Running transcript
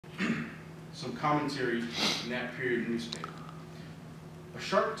some commentary in that period newspaper. A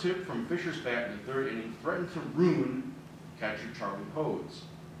sharp tip from Fisher's bat in the third inning threatened to ruin catcher Charlie Hodes.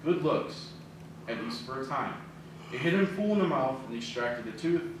 Good looks, at least for a time. It hit him full in the mouth and extracted the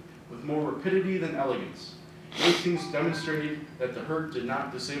tooth with more rapidity than elegance. Hastings demonstrated that the hurt did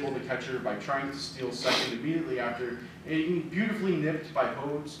not disable the catcher by trying to steal second immediately after being beautifully nipped by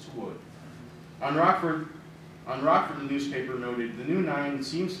Hodes to wood. On Rockford, the newspaper noted, the new nine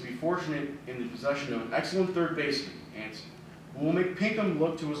seems to be fortunate in the possession of an excellent third baseman, Anson, who will make Pinkham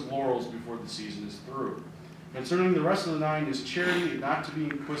look to his laurels before the season is through. Concerning the rest of the nine, is charity not to be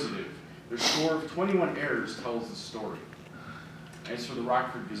inquisitive. Their score of 21 errors tells the story. As for the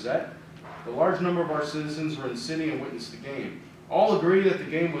Rockford Gazette, the large number of our citizens were in the city and witnessed the game. All agree that the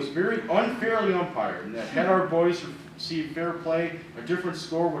game was very unfairly umpired, and that had our boys received fair play, a different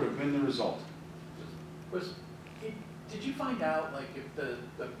score would have been the result. Did you find out, like, if the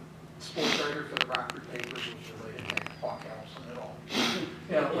sports writer for the Rockford papers was related to Hawk Allison at all?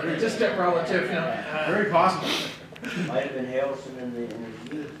 Yeah, like a distant relative. You know. Very possible. Might have been Harrelson in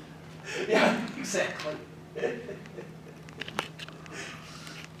his youth. Yeah, exactly.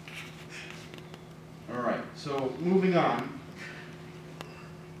 All right, so moving on.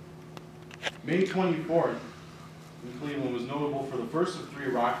 May 24th, in Cleveland was notable for the first of 3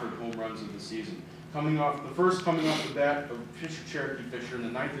 Rockford home runs of the season. The first coming off the bat of Cherokee Fisher in the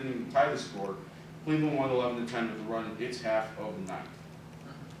 9th inning to tie the score. Cleveland won 11-10 with a run in its half of the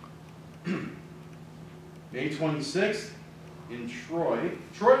 9th. May 26th, in Troy.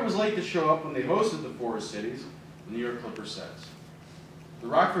 Troy was late to show up when they hosted the Forest Cities, the New York Clipper says. The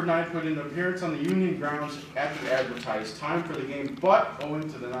Rockford Nine put in an appearance on the Union grounds at the advertised time for the game, but owing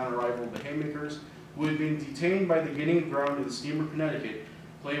to the non-arrival of the Haymakers, who had been detained by the getting ground of the steamer Connecticut,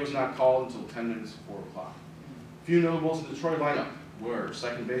 play was not called until 10 minutes before 4 o'clock. Few notables in the Troy lineup were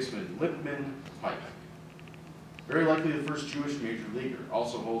second baseman Lipman Pike. Very likely the first Jewish major leaguer,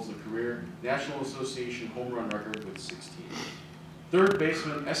 also holds the career National Association home run record with 16. Third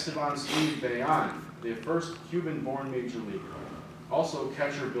baseman Esteban Steve Bayan, the first Cuban-born major leaguer. Also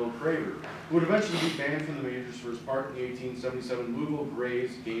catcher Bill Craver, who would eventually be banned from the majors for his part in the 1877 Louisville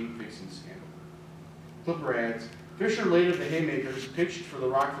Braves game-fixing scandal. Clipper adds, Fisher late of the Haymakers pitched for the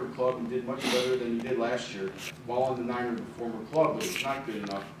Rockford club and did much better than he did last year, while on the nine of the former club, but it was not good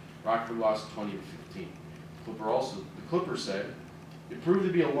enough. Rockford lost 20-15. The Clipper said, it proved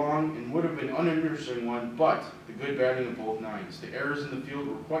to be a long and would have been uninteresting one, but the good batting of both nines. The errors in the field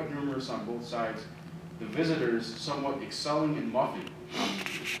were quite numerous on both sides. The visitors somewhat excelling in muffing.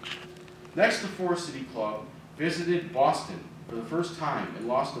 Next, the Forest City Club visited Boston for the first time and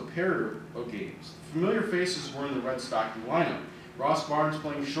lost a pair of games. Familiar faces were in the Red Stocking lineup. Ross Barnes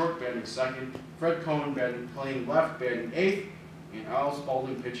playing short, batting second, Fred Cohen playing left, batting eighth, and Al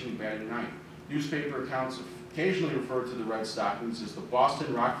Spaulding pitching, batting ninth. Newspaper accounts occasionally refer to the Red Stockings as the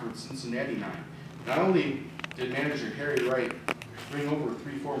Boston, Rockford, Cincinnati Nine. Not only did manager Harry Wright bring over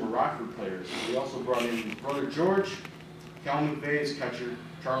 3 former Rockford players, he also brought in his brother George, Cal McVeigh's catcher,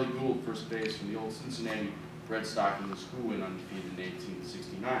 Charlie Gould, first base from the old Cincinnati Red Stockings, who went undefeated in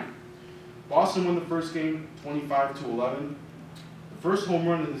 1869. Boston won the first game 25-11. The first home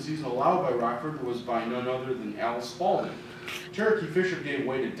run of the season allowed by Rockford was by none other than Al Spaulding. Cherokee Fisher gave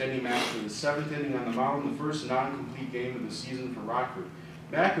way to Denny Mack for the 7th inning on the mound, the first non-complete game of the season for Rockford.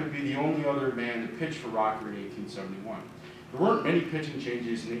 Mack would be the only other man to pitch for Rockford in 1871. There weren't many pitching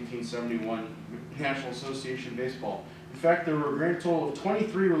changes in 1871 National Association Baseball. In fact, there were a grand total of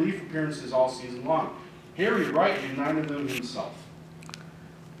 23 relief appearances all season long. Harry Wright did 9 of them himself.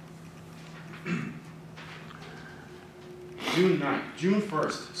 June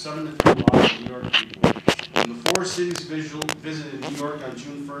 1st, 7-3 loss to New York people. When the Forest Cities visited New York on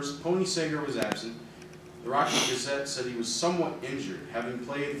June 1st, Pony Sager was absent. The Rockford Gazette said he was somewhat injured. Having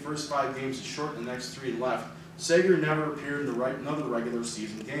played the first 5 games to shorten the next 3 left, Sager never appeared in another regular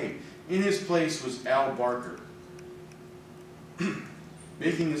season game. In his place was Al Barker,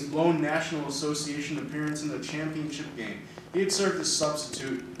 making his lone National Association appearance in the championship game. He had served as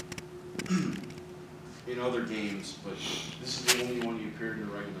substitute in other games, but this is the only one he appeared in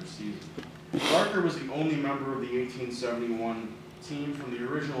the regular season. Barker was the only member of the 1871 team from the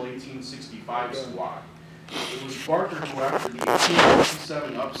original 1865 squad. It was Barker who, after the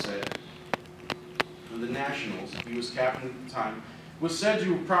 1857 upset of the Nationals, he was captain at the time, was said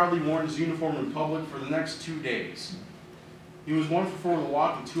to have proudly worn his uniform in public for the next 2 days. He was 1 for 4 with a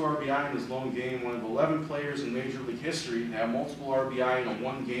walk and 2 RBI in his lone game, one of 11 players in Major League history to have multiple RBI in a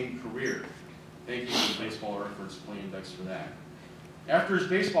 1-game career. Thank you to the Baseball Reference Play Index for that. After his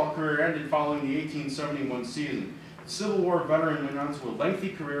baseball career ended following the 1871 season, it Civil War veteran went on to a lengthy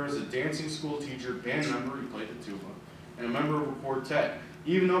career as a dancing school teacher, band member, he played the tuba, and a member of a quartet.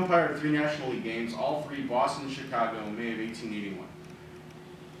 He even umpired 3 National League games, all 3 Boston and Chicago in May of 1881.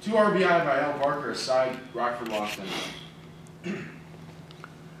 2 RBI by Al Barker aside, Rockford lost anyway.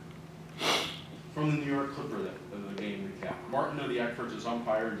 From the New York Clipper of the game recap. Martin of the Eckfords as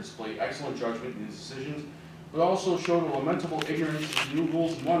umpire and displayed excellent judgment in his decisions, but also showed a lamentable ignorance of new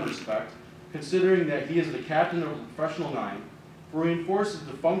rules in one respect, considering that he is the captain of a professional 9, for he enforced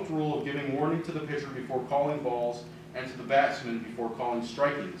the defunct rule of giving warning to the pitcher before calling balls and to the batsman before calling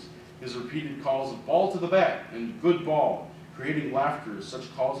strikings. His repeated calls of ball to the bat and good ball, creating laughter as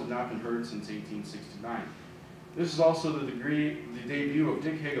such calls have not been heard since 1869. This is also the debut of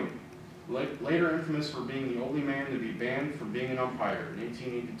Dick Higham, later infamous for being the only man to be banned from being an umpire in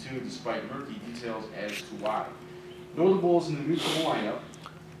 1882 despite murky details as to why. Notables in the mutual lineup: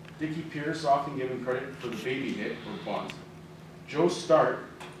 Dickie Pierce, often given credit for the baby hit or bunt. Joe Start,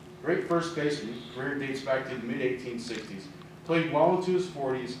 great first baseman, career dates back to the mid-1860s, played well into his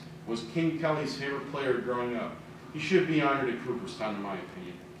 40s, was King Kelly's favorite player growing up. He should be honored at Cooperstown in my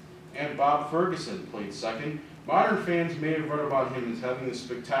opinion. And Bob Ferguson played second. Modern fans may have read about him as having the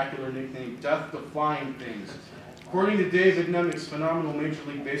spectacular nickname Death to Flying Things. According to David Nemec's phenomenal Major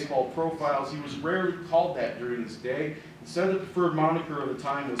League Baseball profiles, he was rarely called that during his day. Instead, the preferred moniker of the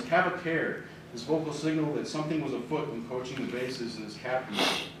time was Have a Care, his vocal signal that something was afoot when coaching the bases in his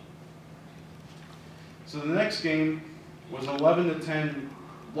captaincy. So the next game was an 11-10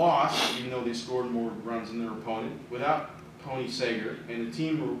 loss, even though they scored more runs than their opponent, without Tony Sager, and the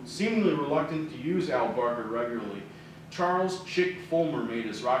team seemingly reluctant to use Al Barker regularly. Charles Chick Fulmer made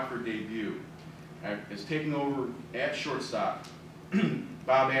his Rockford debut as taking over at shortstop.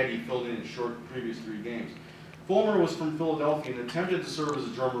 Bob Addy filled in his previous 3 games. Fulmer was from Philadelphia and attempted to serve as a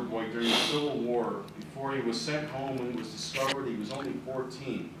drummer boy during the Civil War before he was sent home when it was discovered he was only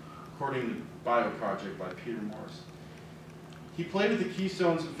 14, according to Bio Project by Peter Morris. He played with the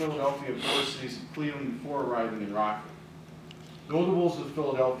Keystones of Philadelphia and 4 cities of Cleveland before arriving in Rockford. Notables of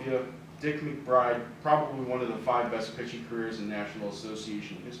Philadelphia: Dick McBride, probably one of the 5 best pitching careers in National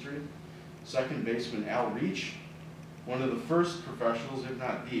Association history. Second baseman Al Reach, one of the first professionals, if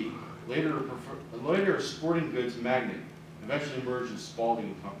not the, later a sporting goods magnate, eventually merged with Spalding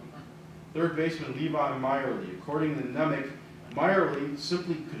and Company. Third baseman Levi Meyerly. According to Nemec, Meyerly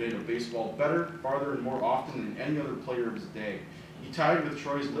simply could hit a baseball better, farther, and more often than any other player of his day. He tied with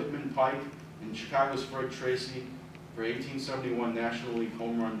Troy's Littman Pike and Chicago's Fred Tracy for 1871 National League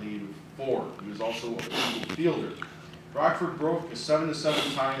home run lead of 4. He was also a single fielder. Rockford broke a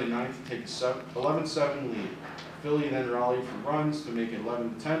 7-7 tie in the 9th to take a 11-7 lead. Philly then rallied for runs to make it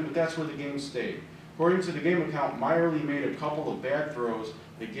 11-10, but that's where the game stayed. According to the game account, Meyerly made a couple of bad throws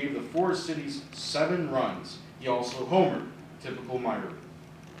that gave the 4 cities 7 runs. He also homered, typical Meyerly.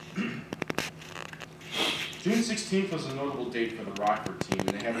 June 16th was a notable date for the Rockford team, and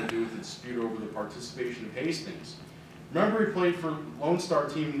they had to do with a dispute over the participation of Hastings. Remember, he played for Lone Star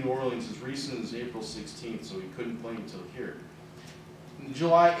team in New Orleans as recent as April 16th, so he couldn't play until here. In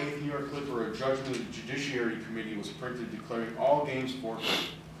July 8th, New York Clipper, a judgment of the Judiciary Committee was printed declaring all games forfeit.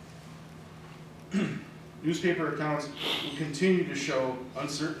 Newspaper accounts will continue to show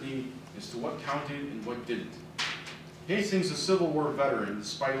uncertainty as to what counted and what didn't. Hastings, a Civil War veteran,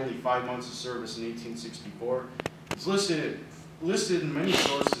 despite only 5 months of service in 1864, is listed in many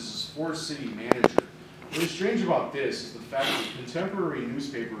sources as 4-city manager. What is strange about this is the fact that contemporary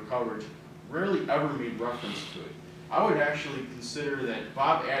newspaper coverage rarely ever made reference to it. I would actually consider that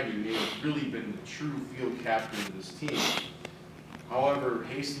Bob Addy may have really been the true field captain of this team. However,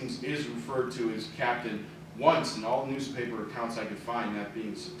 Hastings is referred to as captain once in all newspaper accounts I could find, that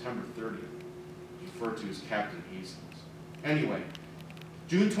being September 30th. Referred to as Captain Hastings. Anyway,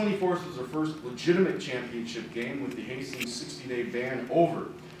 June 24th was their first legitimate championship game with the Hastings 60-day ban over.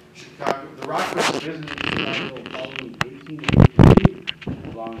 Chicago, the Rockford visited Chicago following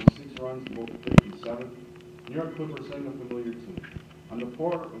 1883, allowing 6 runs to both the 5th and 7th. New York Clippers sang a familiar tune. On the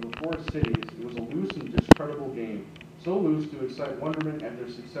 4 cities, it was a loose and discreditable game, so loose to excite wonderment at their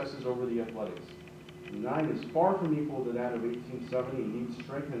successes over the Athletics. The 9 is far from equal to that of 1870 and needs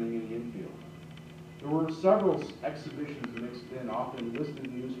strengthening in the infield. There were several exhibitions mixed in, often listed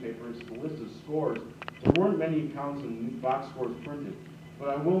in newspapers, the list of scores. There weren't many accounts and box scores printed, but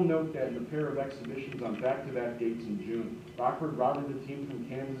I will note that in a pair of exhibitions on back-to-back dates in June, Rockford routed the team from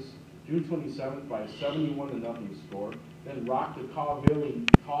Kansas June 27th by a 71-0 score, then rocked the Caw Valley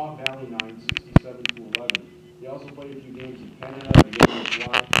 9 67-11. They also played a few games in Canada at the beginning of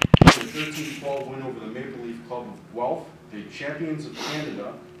July. A 13-12 win over the Maple Leaf Club of Guelph, the champions of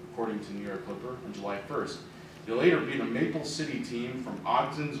Canada, according to New York Clipper, on July 1st. They later beat a Maple City team from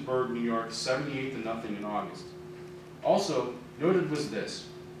Ogdensburg, New York, 78-0 in August. Also noted was this.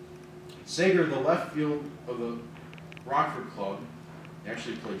 Sager, the left field of the Rockford club, he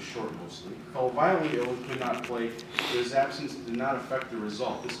actually played short mostly, fell violently ill and could not play, but his absence did not affect the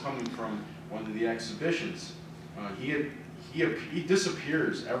result. This coming from one of the exhibitions. He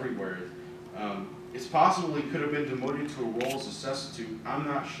disappears everywhere. It's possible he could have been demoted to a role as a substitute, I'm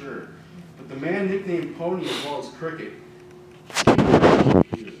not sure. But the man nicknamed Pony as well as Cricket.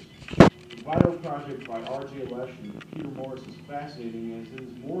 The Bio project by R.J. Lesh and Peter Morris is fascinating as it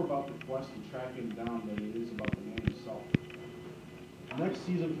is more about the quest and tracking him down than it is about the man himself. The next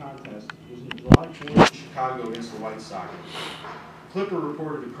season contest was in July 4th in Chicago against the White Sox. Clipper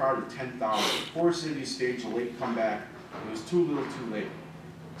reported a crowd of 10,000. Forest City staged a late comeback. It was too little too late.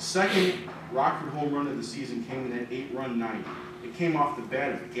 The second Rockford home run of the season came in that 8-run ninth. It came off the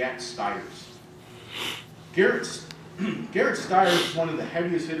bat of Gat Stiers. Garrett Stiers is one of the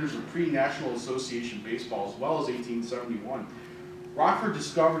heaviest hitters of pre-National Association baseball as well as 1871. Rockford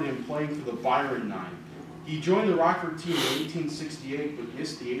discovered him playing for the Byron Nine. He joined the Rockford team in 1868 but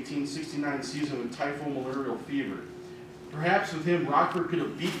missed the 1869 season with typhoid malarial fever. Perhaps with him, Rockford could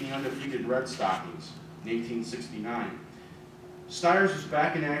have beaten the undefeated Red Stockings in 1869. Stiers was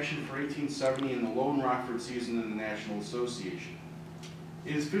back in action for 1870 in the lone Rockford season in the National Association.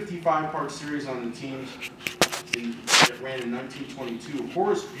 In his 55-part series on the team that ran in 1922,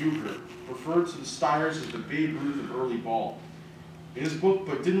 Horace Bucher referred to the Stiers as the Babe Ruth of early ball. In his book,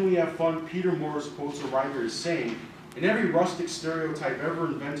 But Didn't We Have Fun?, Peter Morris quotes a writer as saying, "And every rustic stereotype ever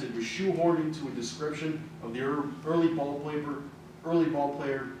invented was shoehorned into a description of the early ball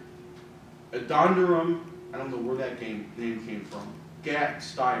player, Adoniram," I don't know where that name came from, Gat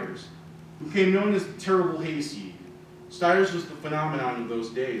Stiers, who became known as the Terrible Hayseed. Stiers was the phenomenon of those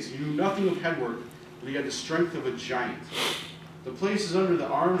days. He knew nothing of headwork, but he had the strength of a giant. The places under the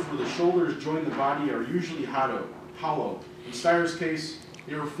arms where the shoulders join the body are usually hollow. In Stiers' case,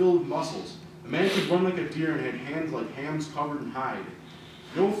 they were filled with muscles. The man could run like a deer and had hands like hams covered in hide.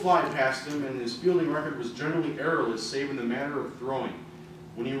 No fly passed him, and his fielding record was generally errorless, save in the matter of throwing.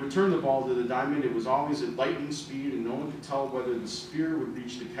 When he returned the ball to the diamond, it was always at lightning speed, and no one could tell whether the spear would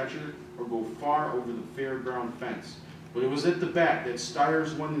reach the catcher or go far over the fairground fence. But it was at the bat that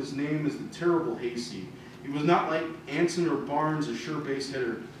Stiers won his name as the Terrible Hayseed. He was not like Anson or Barnes, a sure base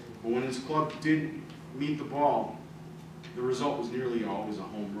hitter, but when his club did meet the ball, the result was nearly always a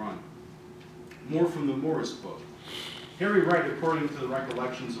home run. More from the Morris book. Harry Wright, according to the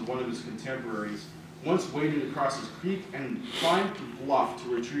recollections of one of his contemporaries, once waded across his creek and climbed the bluff to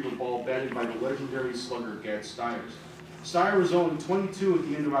retrieve a ball batted by the legendary slugger Gat Stiers. Stiers was only 22 at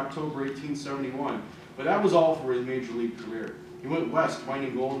the end of October 1871, but that was all for his major league career. He went west,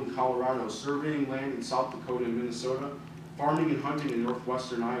 mining gold in Colorado, surveying land in South Dakota and Minnesota, farming and hunting in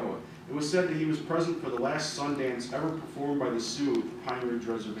northwestern Iowa. It was said that he was present for the last Sundance ever performed by the Sioux at the Pine Ridge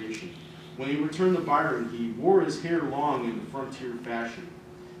Reservation. When he returned to Byron, he wore his hair long in the frontier fashion.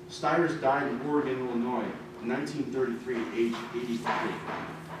 Stiers died in Oregon, Illinois in 1933 at age 83.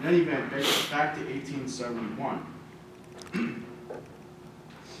 In any event, back to 1871.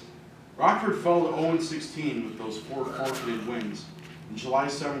 Rockford fell to 0-16 with those 4 forfeited wins on July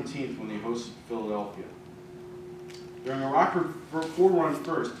 17th when they hosted Philadelphia. During a Rockford 4-run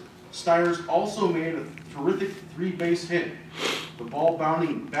first, Stiers also made a terrific 3-base hit, the ball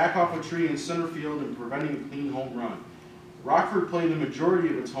bounding back off a tree in center field and preventing a clean home run. Rockford played the majority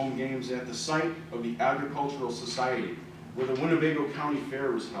of its home games at the site of the Agricultural Society, where the Winnebago County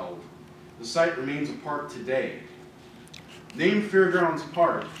Fair was held. The site remains a park today. Named Fairgrounds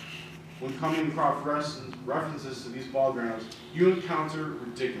Park, when coming across references to these ball grounds, you encounter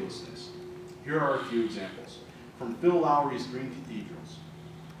ridiculousness. Here are a few examples from Phil Lowry's Green Cathedrals.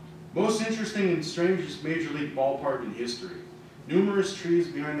 Most interesting and strangest major league ballpark in history. Numerous trees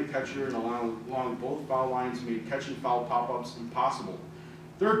behind the catcher and along both foul lines made catch and foul pop-ups impossible.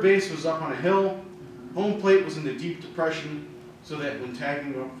 Third base was up on a hill. Home plate was in the deep depression, so that when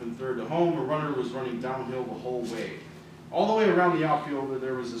tagging up from third to home, a runner was running downhill the whole way. All the way around the outfield,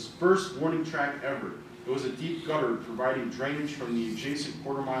 there was his first warning track ever. It was a deep gutter providing drainage from the adjacent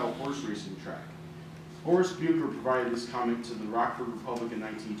quarter-mile horse racing track. Horace Bucher provided this comment to the Rockford Republic in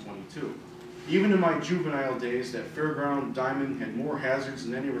 1922. Even in my juvenile days, that fairground diamond had more hazards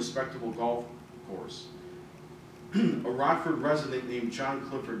than any respectable golf course. A Rockford resident named John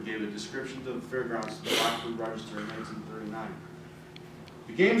Clifford gave a description to the fairgrounds to the Rockford Register in 1939.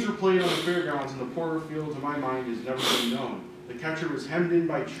 The games were played on the fairgrounds, and the poorer field, to my mind, has never been known. The catcher was hemmed in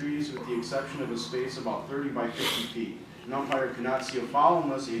by trees with the exception of a space about 30 by 50 feet. An umpire could not see a foul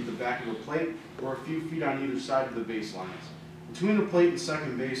unless he hit the back of a plate or a few feet on either side of the baselines. Between the plate and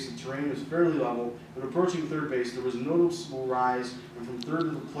second base, the terrain was fairly level, but approaching third base, there was a noticeable rise, and from third to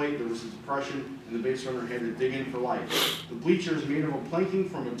the plate, there was a depression, and the base runner had to dig in for life. The bleachers, made of a planking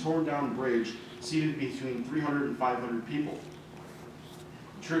from a torn-down bridge, seated between 300 and 500 people.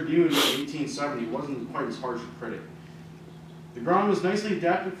 The Tribune in 1870 wasn't quite as harsh a critic. The ground was nicely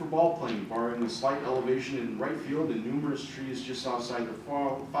adapted for ball playing, barring a slight elevation in right field and numerous trees just outside the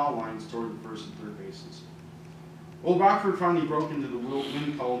foul lines toward the first and third bases. Old Rockford finally broke into the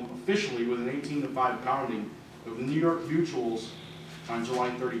win column officially with an 18-5 pounding of the New York Mutuals on July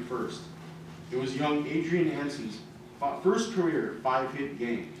 31st. It was young Adrian Anson's first career 5-hit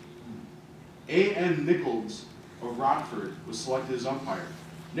game. A.N. Nichols of Rockford was selected as umpire.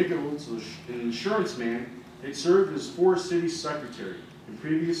 Nichols, an insurance man, had served as Forest City's secretary and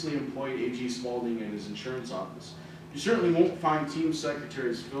previously employed A.G. Spaulding in his insurance office. You certainly won't find team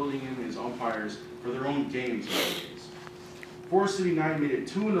secretaries filling in as umpires for their own games nowadays. Forest City 9 made it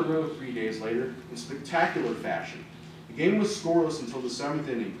 2 in a row 3 days later in spectacular fashion. The game was scoreless until the 7th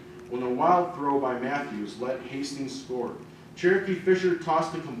inning, when a wild throw by Matthews let Hastings score. Cherokee Fisher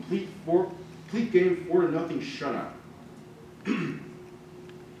tossed a complete game 4-0 shutout.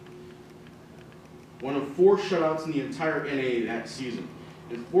 One of 4 shutouts in the entire NA that season,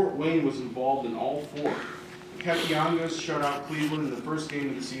 and Fort Wayne was involved in all 4. The Katiangas shut out Cleveland in the first game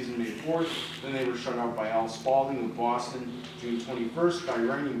of the season, May 4th. Then they were shut out by Al Spalding of Boston, June 21st, by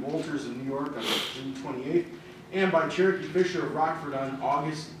Rainey Walters of New York on June 28th, and by Cherokee Fisher of Rockford on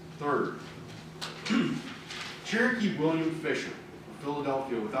August 3rd. Cherokee William Fisher of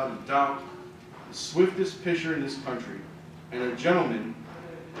Philadelphia, without a doubt, the swiftest pitcher in this country, and a gentleman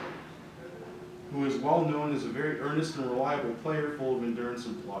who is well known as a very earnest and reliable player full of endurance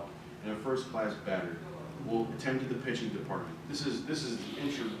and pluck, and a first-class batter, will attend to the pitching department. This is the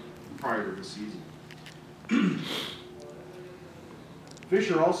interim prior to the season.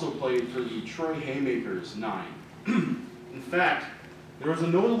 Fisher also played for the Troy Haymakers 9. In fact, there was a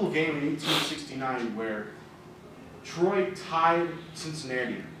notable game in 1869 where Troy tied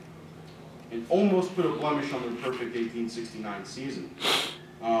Cincinnati and almost put a blemish on their perfect 1869 season.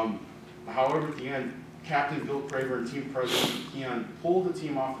 However, at the end, Captain Bill Craver and team president Keon pulled the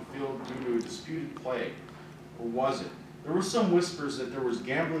team off the field due to a disputed play. Or was it? There were some whispers that there was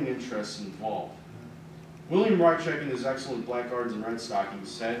gambling interests involved. William Rychek, in his excellent Blackguards and Red Stockings,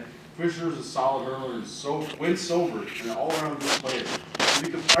 said, Fisher is a solid hurler and went sober and an all-around good player.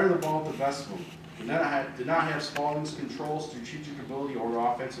 He could fire the ball at the best of them, but did not have Spalding's control, strategic ability,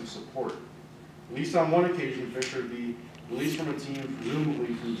 or offensive support. At least on one occasion, Fisher would be released from a team,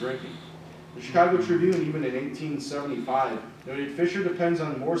 presumably from drinking. The Chicago Tribune, even in 1875, noted Fisher depends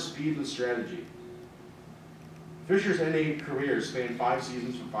on more speed than strategy. Fisher's NA career spanned 5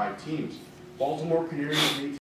 seasons for 5 teams. Baltimore Canaries in